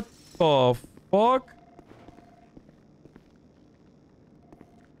 What the fuck?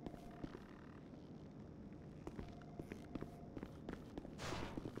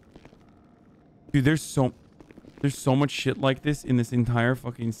 Dude, there's so much shit like this in this entire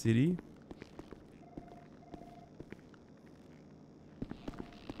fucking city.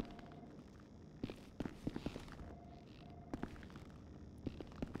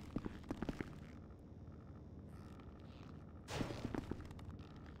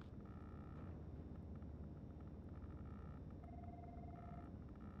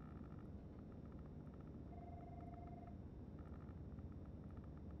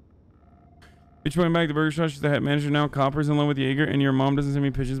 Bitch went back to Burger Shot. She's the head manager now. Copper's in love with Jaeger, and your mom doesn't send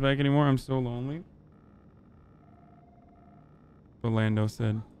me pitches back anymore. I'm so lonely. Orlando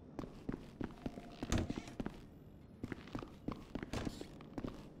said.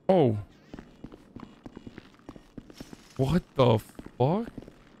 Oh. What the fuck? What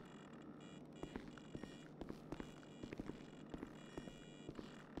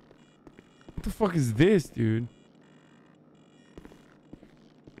the fuck is this, dude?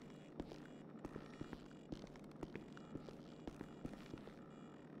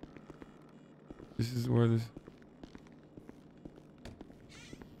 This is where this...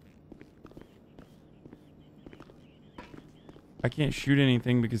 I can't shoot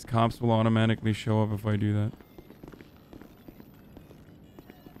anything because cops will automatically show up if I do that.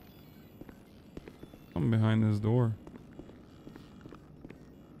 I'm behind this door.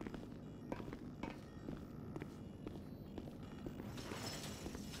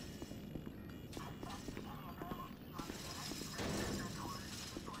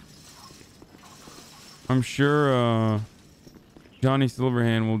 I'm sure Johnny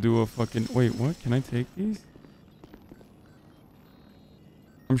Silverhand will do a fucking... Wait, what? Can I take these?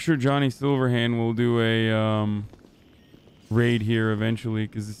 I'm sure Johnny Silverhand will do a raid here eventually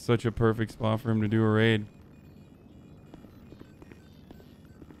because it's such a perfect spot for him to do a raid.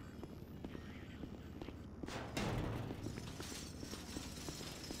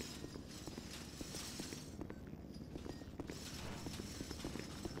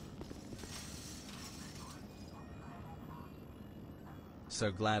 So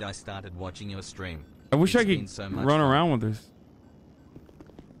glad I started watching your stream. I wish It's I been could so much run fun. around with this.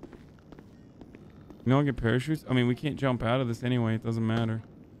 You know, I get parachutes. I mean, we can't jump out of this anyway. It doesn't matter.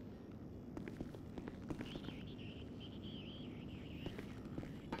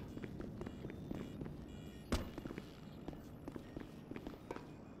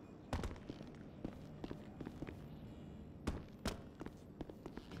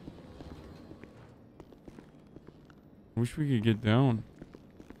 I wish we could get down.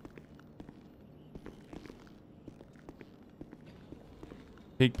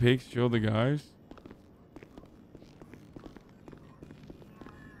 Take pics, show the guys.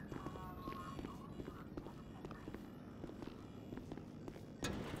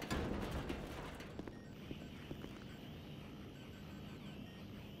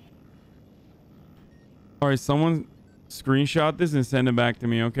 All right, someone screenshot this and send it back to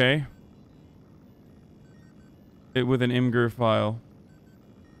me, okay? it with an Imgur file.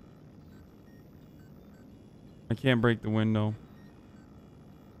 I can't break the window.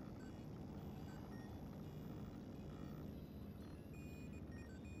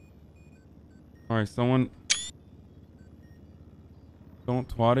 All right, someone. Don't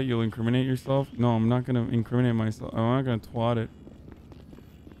twat it. You'll incriminate yourself. No, I'm not gonna incriminate myself. I'm not gonna twat it.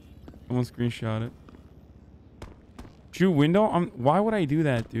 Someone screenshot it. Shoot window? Why would I do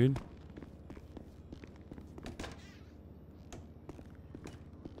that, dude?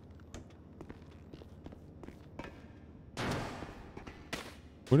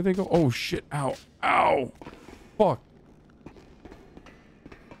 Where did they go? Oh shit! Ow! Ow! Fuck!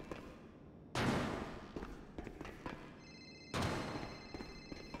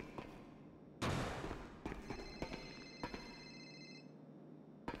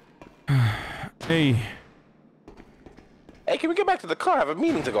 Hey. Hey, can we get back to the car? I have a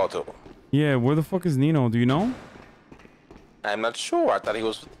meeting to go to. Yeah, where the fuck is Nino? Do you know? I'm not sure. I thought he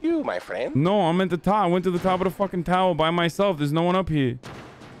was with you, my friend. No, I'm at the top. I went to the top of the fucking tower by myself. There's no one up here.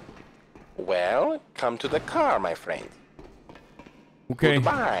 Well, come to the car, my friend. Okay.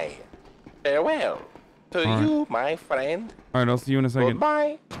 Goodbye. Farewell. To All you, my friend. All right, I'll see you in a second.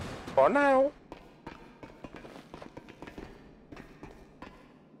 Goodbye. For now.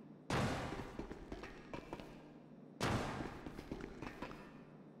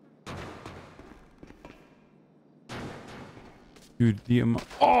 Dude,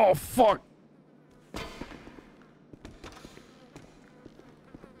 oh, fuck.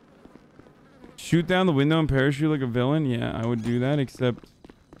 Shoot down the window and parachute like a villain? Yeah, I would do that, except...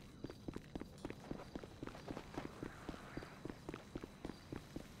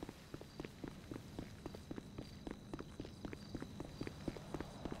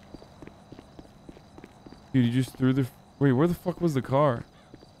 Dude, you just threw the... Wait, where the fuck was the car?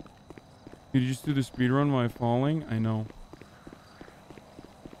 Dude, you just threw the speed run while falling? I know.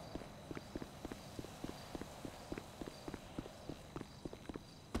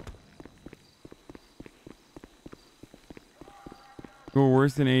 Go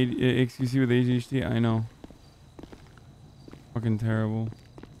worse than XQC with ADHD? I know. Fucking terrible.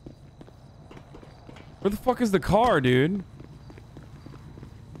 Where the fuck is the car, dude?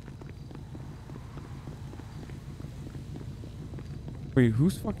 Wait,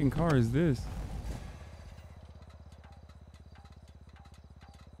 whose fucking car is this?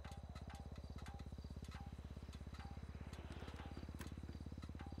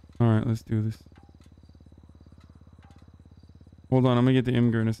 Alright, let's do this. Hold on, I'm gonna get the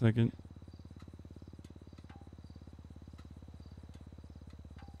Imgur in a second.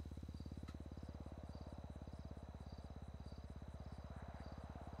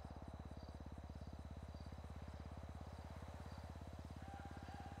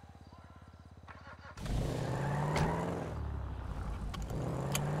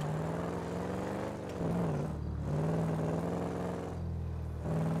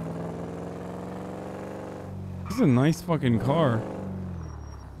 This is a nice fucking car.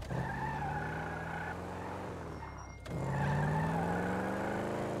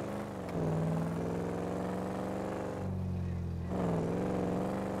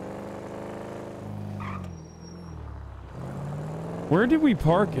 Where did we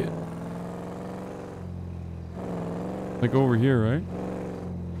park it? Like over here, right?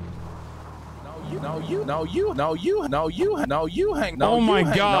 You hang. Oh my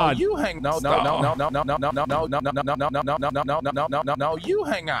God. You hang. No, you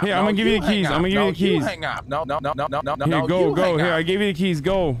hang up. Here, I'm gonna give you the keys. I'm gonna give you the keys. You hang up. No. Here, go. Here, I gave you the keys.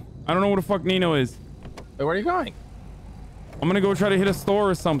 Go. I don't know where the fuck Nino is. Wait, where are you going? I'm gonna go try to hit a store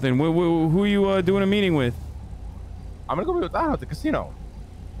or something. Who are you doing a meeting with? I'm gonna go be with Otto at the casino.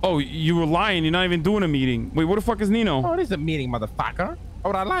 Oh, you were lying. You're not even doing a meeting. Wait, where the fuck is Nino? Oh, it is a meeting, motherfucker. Why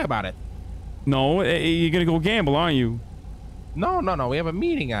would I lie about it? No, you're gonna go gamble, aren't you? No. We have a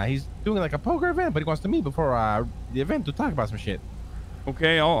meeting. He's doing like a poker event, but he wants to meet before the event to talk about some shit.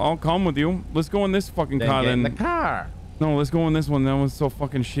 Okay, I'll come with you. Let's go in this fucking car then. then. Get in the car. No, let's go in this one. That one's so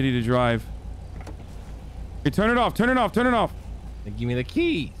fucking shitty to drive. Hey, turn it off. Turn it off. Turn it off. Then give me the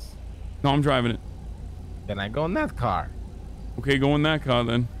keys. No, I'm driving it. Then I go in that car. Okay, go in that car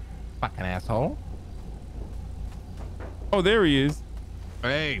then. Fucking asshole. Oh, there he is.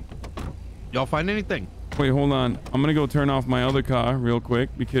 Hey, y'all find anything? Wait, hold on. I'm gonna go turn off my other car real quick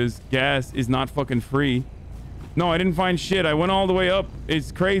because gas is not fucking free. No, I didn't find shit. I went all the way up.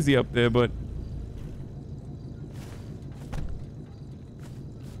 It's crazy up there, but...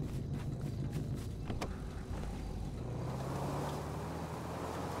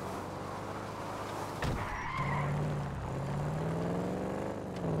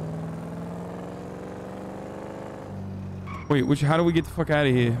 Wait, how do we get the fuck out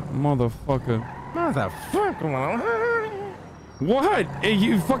of here? Motherfucker. Motherfucker. What? Hey,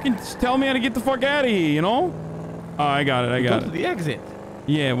 you fucking tell me how to get the fuck out of here, you know? Oh, I got it. Go to the exit.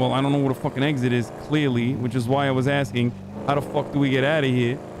 Yeah, well, I don't know what a fucking exit is, clearly, which is why I was asking, how the fuck do we get out of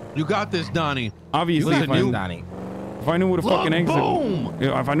here? You got this, Donnie. Obviously, if I knew what a fucking exit. Boom!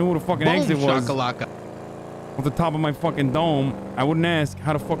 If I knew what a fucking Boom, exit was shakalaka. off the top of my fucking dome, I wouldn't ask,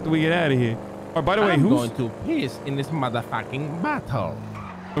 how the fuck do we get out of here? Oh, by the way, I'm who's going to piss in this motherfucking battle?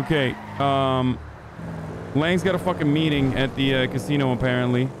 okay? Lang's got a fucking meeting at the casino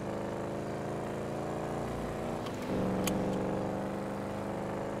apparently.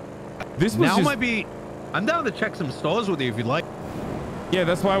 This was now just... might be. I'm down to check some stores with you if you'd like. Yeah,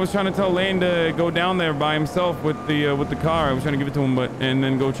 that's why I was trying to tell Lane to go down there by himself with the car. I was trying to give it to him, and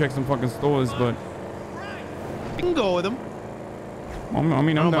then go check some fucking stores. But you can go with him.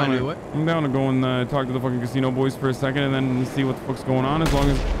 I'm down to go and talk to the fucking casino boys for a second, and then see what the fuck's going on. As long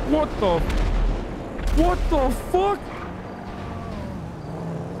as what the fuck?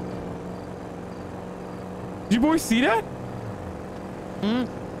 Did you boys see that?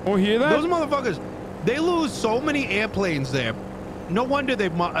 Or hear that? Those motherfuckers, they lose so many airplanes there. No wonder they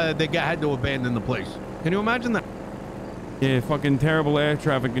had to abandon the place. Can you imagine that? Yeah, fucking terrible air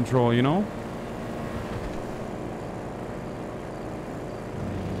traffic control, you know?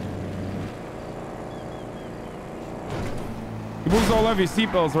 You boys all have your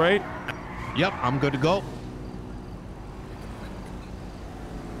seatbelts, right? Yep, I'm good to go.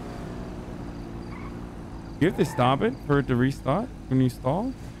 You have to stop it for it to restart when you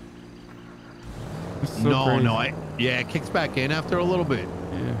stall? So crazy. Yeah, it kicks back in after a little bit.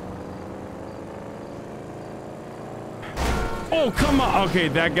 Yeah. Oh, come on. Okay,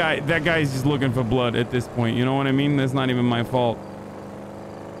 that guy's just looking for blood at this point. You know what I mean? That's not even my fault.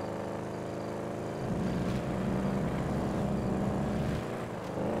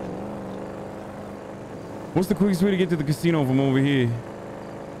 What's the quickest way to get to the casino from over here?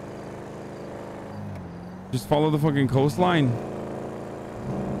 Just follow the fucking coastline.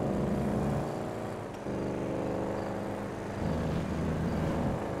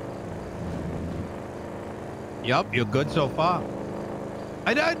 Yep, you're good so far.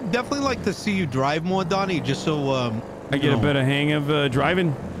 I'd definitely like to see you drive more, Donnie, just so I get a better hang of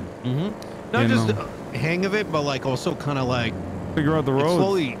driving. Not just hang of it, but like also kind of like figure out the roads.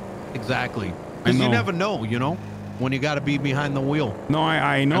 Slowly, exactly. Because you never know, you know, when you got to be behind the wheel. No,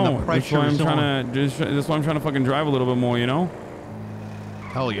 I know. That's why I'm trying to. That's why I'm trying to fucking drive a little bit more, you know.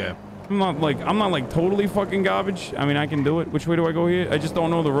 Hell yeah. I'm not like totally fucking garbage. I mean, I can do it. Which way do I go here? I just don't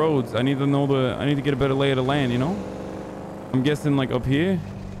know the roads. I need to get a better lay of the land, you know? I'm guessing like up here.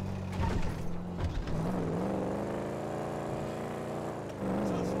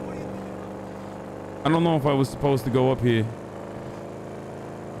 I don't know if I was supposed to go up here.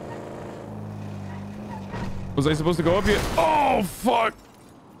 Was I supposed to go up here? Oh, fuck.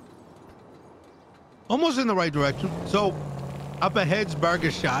 Almost in the right direction. So, up ahead's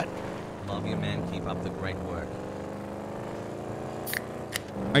Burger Shot. Love you, man. Keep up the great work.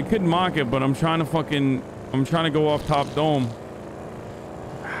 I could mark it, but I'm trying to go off Top Dome.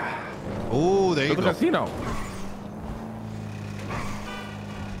 Oh, there you go. The casino.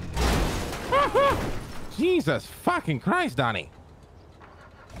 Jesus fucking Christ, Donnie.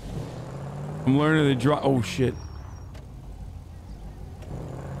 I'm learning to drive. Oh, shit.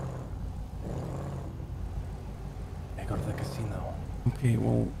 I go to the casino. Okay,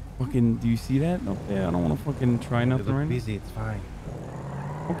 well, fucking, do you see that up there? I don't want to fucking try nothing right now. Busy, it's fine.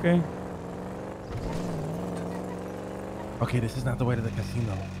 Okay. Okay, this is not the way to the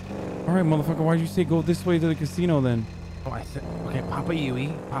casino. All right, motherfucker, why'd you say go this way to the casino then? Oh, I said, okay, Papa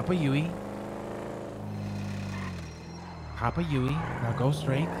Yui. Papa Yui. Papa Yui. Now go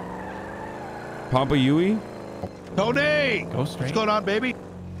straight. Papa Yui? Tony! Go straight. What's going on, baby?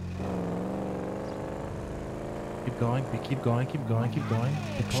 Keep going. Keep going. Keep going. Keep going.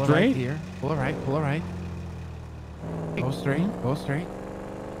 Pull Straight? right here. Pull it right. Pull it right. Go straight. Go straight.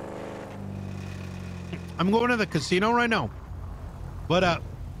 I'm going to the casino right now. But,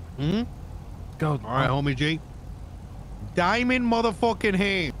 Go. All right, homie G. Diamond motherfucking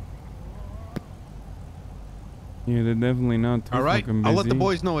hand. Yeah, they're definitely not too all right, fucking busy. I'll let the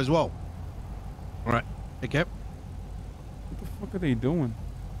boys know as well. All right, take care. What the fuck are they doing?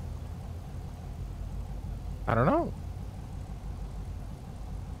 I don't know.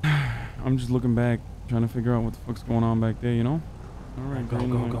 I'm just looking back, trying to figure out what the fuck's going on back there, you know? All right, Go,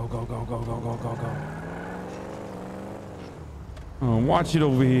 go. Oh, watch it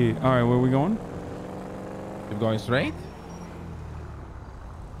over here. All right, where are we going? Keep going straight.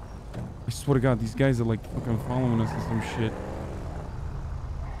 swear to God, these guys are like fucking following us or some shit.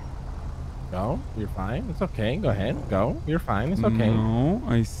 Go. You're fine. It's okay. Go ahead. Go. You're fine. It's okay. No,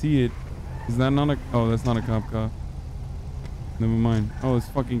 I see it. Is that not a... Oh, that's not a cop car. Never mind. Oh, it's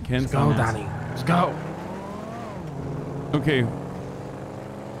fucking Ken. Let's go, Donnie. Let's go. Okay.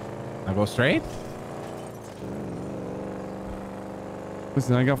 Now go straight.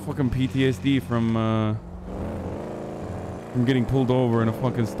 Listen, I got fucking PTSD from getting pulled over in a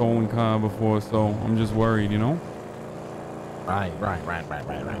fucking stolen car before, so I'm just worried, you know? Right.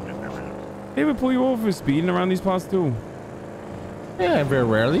 They would pull you over for speeding around these parts too. Yeah, very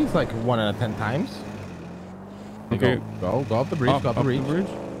rarely. It's like 1 out of 10 times. Okay. Go up the bridge. Go up the bridge. bridge.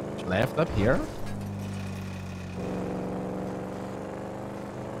 Left up here.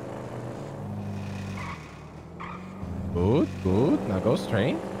 Good. Now go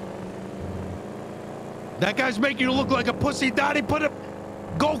straight. That guy's making you look like a pussy, Donnie.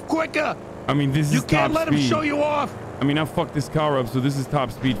 Go quicker. I mean, this is You can't top let him speed. show you off. I mean, I fucked this car up, so this is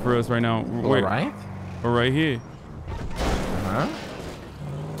top speed for us right now. Wait, right? We're right here.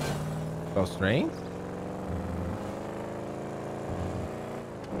 Go straight.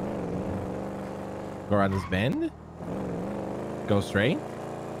 Go around this bend. Go straight.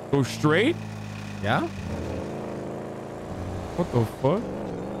 Go straight? Yeah. What the fuck?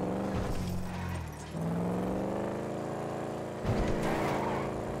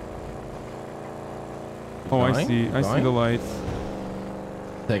 Oh, I see. I see the lights.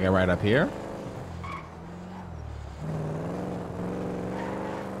 Take it right up here.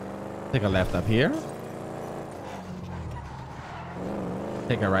 Take a left up here.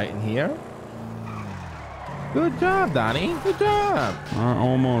 Take a right in here. Good job, Donnie. Good job.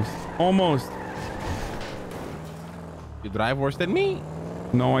 Almost. You drive worse than me.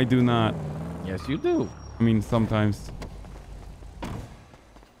 No, I do not. Yes, you do. I mean, sometimes.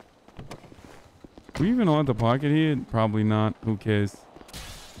 Are we even allowed to pocket here? Probably not. Who cares?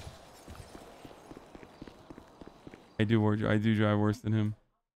 I do drive worse than him.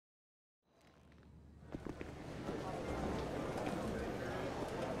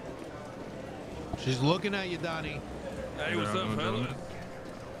 She's looking at you, Donnie. Hey, what's up, fellas?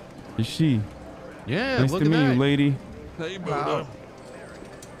 Is she? Yeah, nice look to at meet that. you, lady. Hey, Buddha.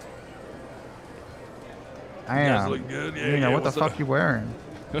 I You guys am. look good. Yeah, You know, yeah, what the what's fuck up? you wearing?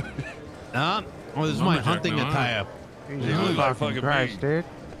 Oh, this is my hunting attire. Jesus fucking Christ, dude.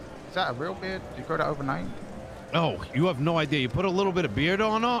 Is that a real beard? Did you grow that overnight? Oh, you have no idea. You put a little bit of beard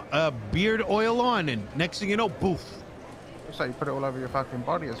oil on, and next thing you know, poof. Looks like you put it all over your fucking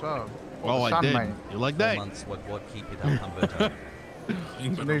body as well. Oh, I did. You like that? Months, what keep it up, Humberto?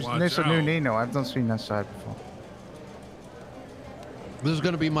 It's a new Nino. I've not seen that side before. This is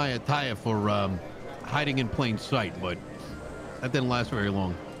going to be my attire for hiding in plain sight, but that didn't last very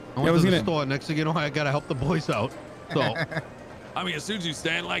long. I went to the store. Next thing you know, I got to help the boys out. So, I mean, as soon as you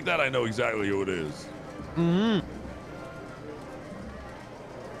stand like that, I know exactly who it is.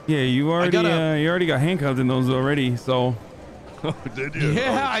 Yeah, you already got handcuffed in those already, so. Did you?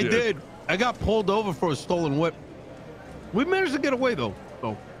 Yeah, Oh, I shit. did. I got pulled over for a stolen whip. We managed to get away though,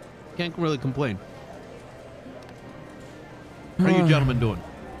 so can't really complain. How you gentlemen doing?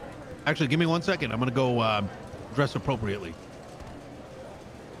 Actually, give me 1 second. I'm gonna go dress appropriately.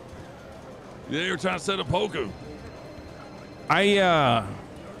 Yeah, you're trying to set up poker. How you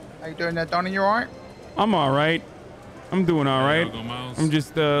doing there, Donnie? You alright? I'm all right. I'm doing all right. Go, Miles. I'm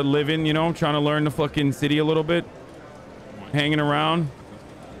just living, you know, trying to learn the fucking city a little bit. Hanging around.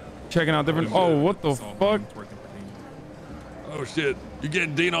 Checking out different... Oh, what the fuck? Oh, shit. You're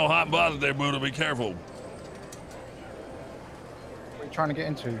getting Dino hot and bothered there, Buddha. Be careful. What are you trying to get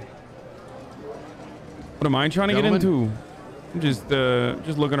into? What am I trying to get into? I'm just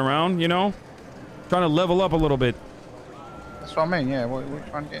looking around, you know? Trying to level up a little bit. That's what I mean, yeah. What are you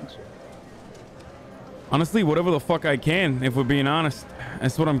trying to get into? Honestly, whatever the fuck I can, if we're being honest.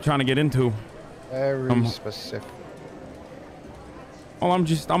 That's what I'm trying to get into. Very specific. Well, I'm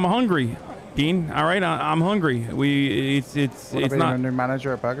hungry, Dean. All right, I'm hungry. It's not a new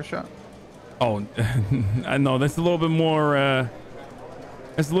manager at Burger Shop? Oh, I know that's a little bit more.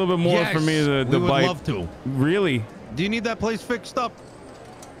 That's a little bit more for me to we would bite. love to. Really? Do you need that place fixed up?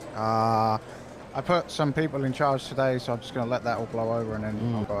 I put some people in charge today, so I'm just gonna let that all blow over, and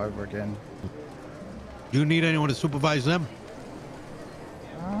then I'll go over again. Do you need anyone to supervise them?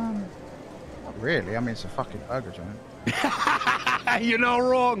 Not really. I mean, it's a fucking burger joint. You're not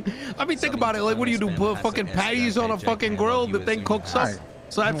wrong. I mean, think about it. Like, what do you do? Put fucking patties on a fucking grill? The thing cooks up.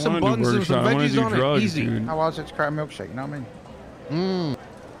 Slap some buns and some veggies on it. Easy. How was it to create a milkshake? You know what I mean?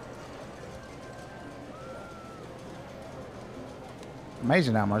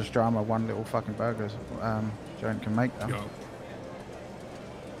 Amazing how much drama one little fucking burger joint can make, though. Yo.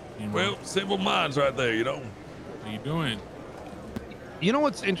 Well, simple minds right there, you know. How you doing? You know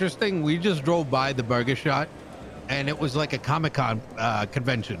what's interesting? We just drove by the burger shot, and it was like a Comic-Con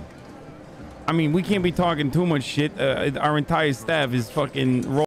convention. I mean, we can't be talking too much shit. Our entire staff is fucking